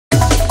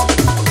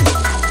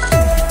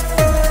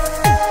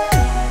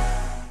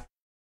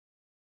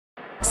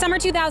Summer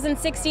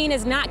 2016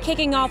 is not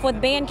kicking off with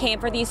band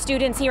camp for these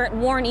students here at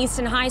Warren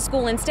Easton High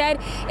School. Instead,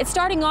 it's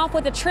starting off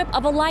with a trip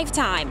of a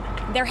lifetime.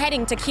 They're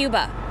heading to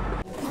Cuba.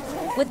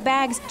 With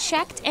bags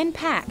checked and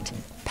packed,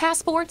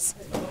 passports,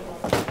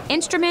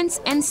 instruments,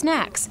 and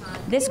snacks,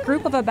 this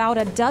group of about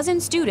a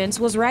dozen students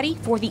was ready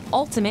for the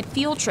ultimate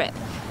field trip.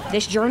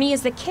 This journey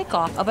is the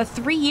kickoff of a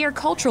 3-year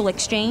cultural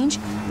exchange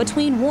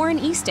between Warren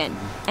Easton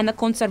and the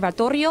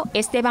Conservatorio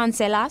Esteban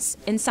Celas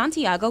in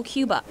Santiago,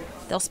 Cuba.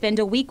 They'll spend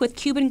a week with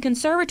Cuban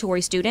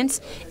conservatory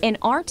students in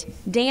art,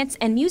 dance,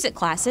 and music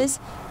classes,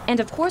 and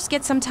of course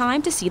get some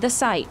time to see the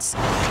sights.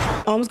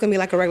 Almost gonna be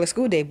like a regular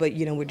school day, but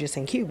you know, we're just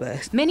in Cuba.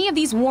 Many of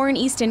these Warren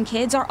Easton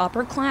kids are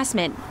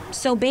upperclassmen,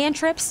 so band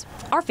trips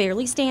are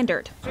fairly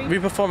standard. We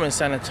performed in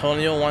San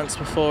Antonio once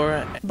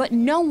before. But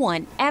no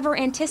one ever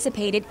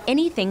anticipated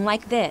anything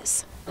like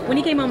this. When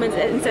he came home and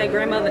said,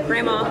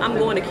 Grandma, I'm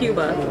going to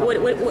Cuba,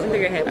 what did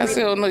your head? I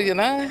said, oh, no, you're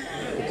not.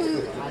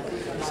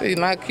 See,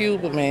 not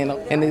Cuba, man.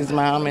 And his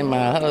mom and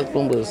my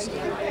husband was,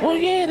 oh,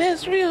 yeah,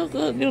 that's real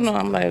good. You know,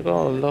 I'm like,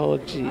 oh,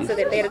 Lord, jeez.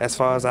 As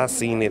far as I've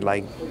seen it,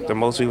 like, the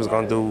most we was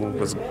going to do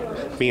was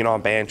being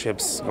on band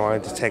trips,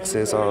 going to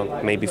Texas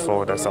or maybe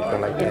Florida or something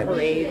like that.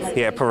 Parades.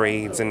 Yeah,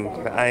 parades, and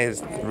I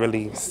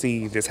really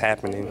see this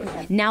happening.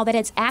 Now that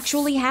it's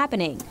actually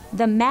happening,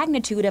 the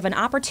magnitude of an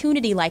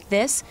opportunity like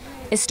this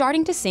is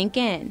starting to sink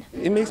in.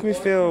 It makes me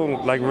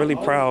feel, like, really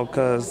proud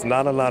because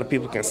not a lot of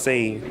people can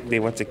say they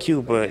went to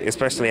Cuba,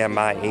 especially at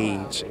my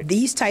age.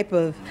 These type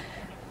of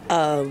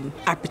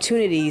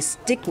opportunities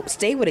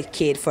stay with a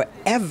kid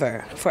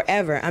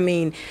forever. I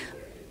mean,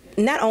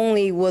 not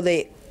only will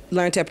they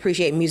learn to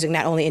appreciate music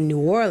not only in New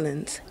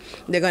Orleans,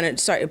 they're going to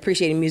start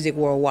appreciating music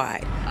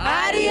worldwide.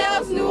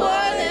 Adios, New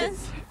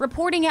Orleans!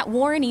 Reporting at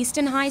Warren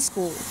Easton High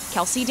School,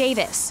 Kelsey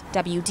Davis,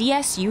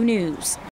 WDSU News.